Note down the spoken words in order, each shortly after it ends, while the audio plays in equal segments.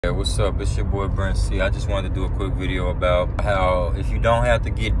Yeah, what's up? It's your boy Brent C. I just wanted to do a quick video about how if you don't have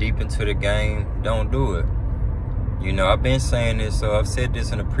to get deep into the game, don't do it. You know, I've been saying this, so I've said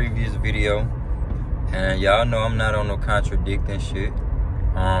this in a previous video, and y'all know I'm not on no contradicting shit.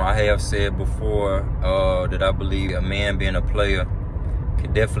 I have said before that I believe a man being a player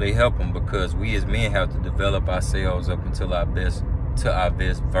could definitely help him, because we as men have to develop ourselves up until our best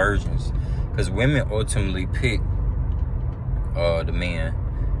versions. Because women ultimately pick the man.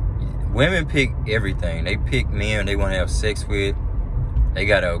 Women pick everything. They pick men they want to have sex with. They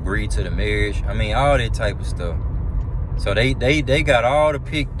gotta agree to the marriage. I mean, all that type of stuff. So they got all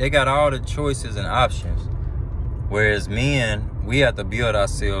the choices and options. Whereas men, we have to build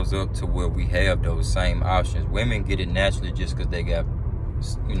ourselves up to where we have those same options. Women get it naturally just because they got,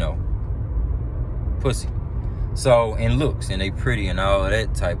 you know, pussy. So, and looks, and they pretty and all of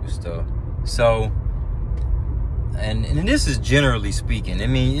that type of stuff. So, and this is generally speaking. I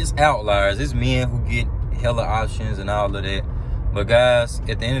mean, it's outliers. It's men who get hella options and all of that. But guys,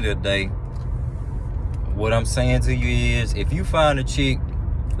 at the end of the day, what I'm saying to you is, if you find a chick,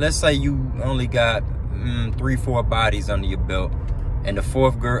 let's say you only got 3-4 bodies under your belt, and the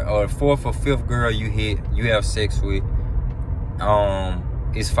fourth or fifth girl you have sex with,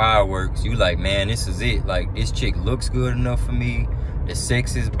 it's fireworks. You like, man, this is it. Like, this chick looks good enough for me. The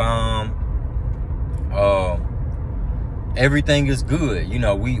sex is bomb. Everything is good. You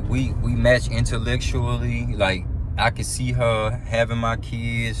know, we match intellectually. Like, I can see her having my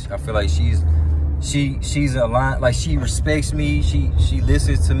kids. I feel like she's aligned. Like, she respects me. She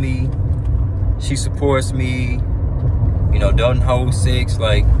listens to me. She supports me. You know, doesn't hold sex.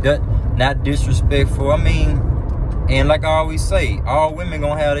 Like, not disrespectful. I mean, and like I always say, all women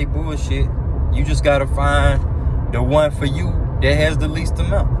gonna have their bullshit. You just gotta find the one for you that has the least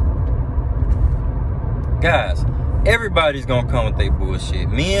amount. Guys, everybody's gonna come with their bullshit,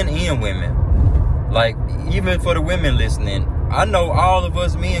 men and women. Like, even for the women listening, I know all of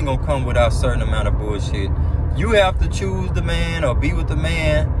us men gonna come with our certain amount of bullshit. You have to choose the man or be with the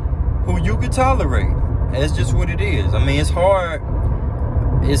man who you can tolerate. That's just what it is. I mean, it's hard.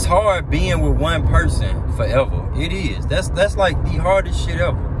 It's hard being with one person forever. It is. That's like the hardest shit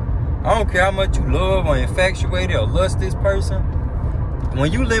ever. I don't care how much you love or infatuated or lust this person.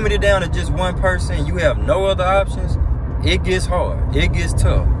 When you limit it down to just one person, you have no other options, it gets hard. It gets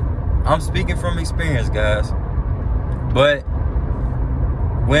tough. I'm speaking from experience, guys. But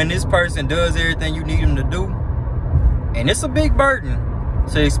when this person does everything you need him to do, and it's a big burden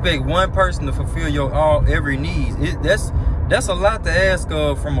to expect one person to fulfill your every need. That's a lot to ask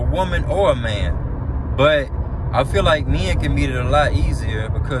of from a woman or a man. But I feel like men can meet it a lot easier,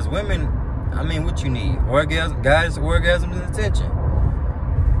 because women, I mean, what you need? Orgasm, guys, orgasm and attention.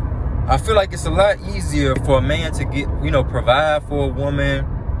 I feel like it's a lot easier for a man to get, you know, provide for a woman,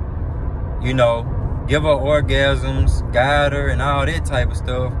 you know, give her orgasms, guide her, and all that type of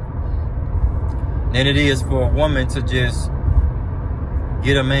stuff, than it is for a woman to just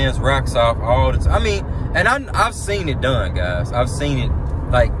get a man's rocks off all the time. I mean, and I've seen it done, guys. I've seen it,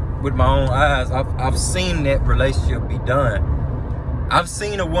 like, with my own eyes. I've seen that relationship be done. I've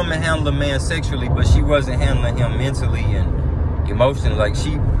seen a woman handle a man sexually, but she wasn't handling him mentally and emotionally. Like,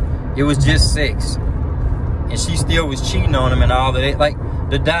 it was just sex, and she still was cheating on him and all of that. Like,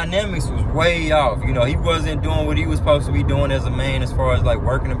 the dynamics was way off. You know, he wasn't doing what he was supposed to be doing as a man, as far as like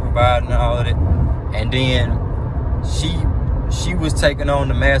working and providing and all of that. And then she was taking on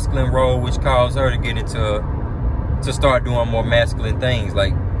the masculine role, which caused her to start doing more masculine things,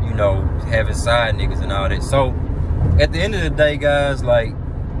 like, you know, having side niggas and all that. So at the end of the day, guys, like,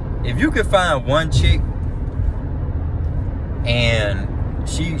 if you could find one chick and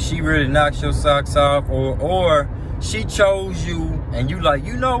she really knocks your socks off, or she chose you and you like,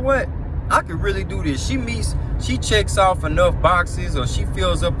 you know what, I could really do this. She checks off enough boxes, or she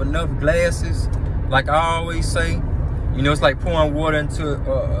fills up enough glasses. Like I always say, you know, it's like pouring water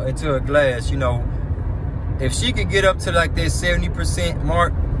into a glass. You know, if she could get up to like that 70%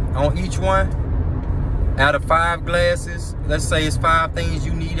 mark on each one out of 5 glasses, let's say it's 5 things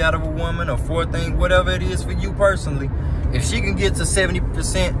you need out of a woman, or 4 things, whatever it is for you personally. If she can get to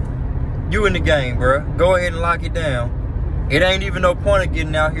 70%, you in the game, bro. Go ahead and lock it down. It ain't even no point of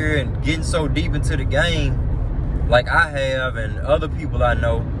getting out here and getting so deep into the game like I have and other people I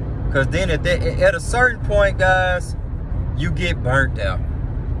know. Because then at a certain point, guys, you get burnt out.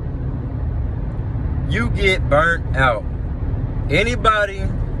 You get burnt out. Anybody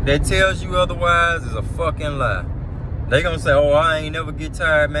that tells you otherwise is a fucking lie. They gonna say, oh, I ain't never get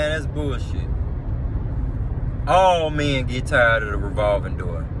tired, man. That's bullshit. All men get tired of the revolving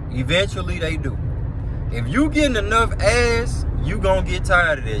door. Eventually they do. If you getting enough ass, you gonna get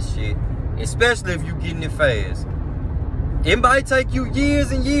tired of that shit. Especially if you getting it fast. It might take you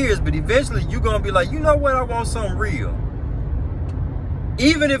years and years, but eventually you gonna be like, you know what, I want something real.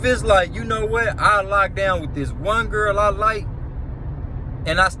 Even if it's like, you know what, I lock down with this one girl I like,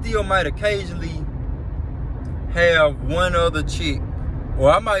 and I still might occasionally have one other chick,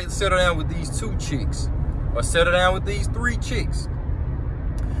 or I might settle down with these 2 chicks, or settle down with these 3 chicks.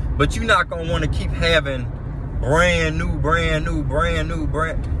 But you're not gonna want to keep having brand new.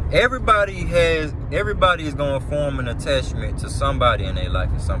 Everybody is gonna form an attachment to somebody in their life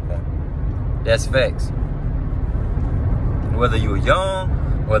at some point. That's facts. Whether you're young,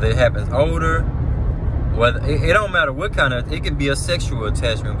 whether it happens older, whether it don't matter what kind of, it could be a sexual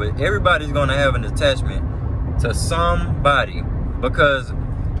attachment, but everybody's gonna have an attachment to somebody, because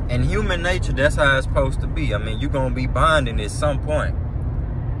in human nature, that's how it's supposed to be. I mean, you're gonna be bonding at some point.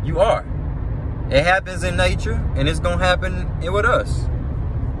 You are. It happens in nature, and it's gonna happen with us,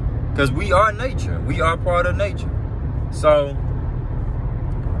 because we are nature. We are part of nature. So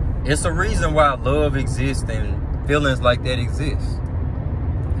it's a reason why love exists and feelings like that exist.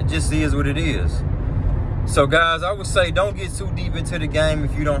 It just is what it is. So guys, I would say don't get too deep into the game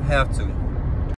if you don't have to.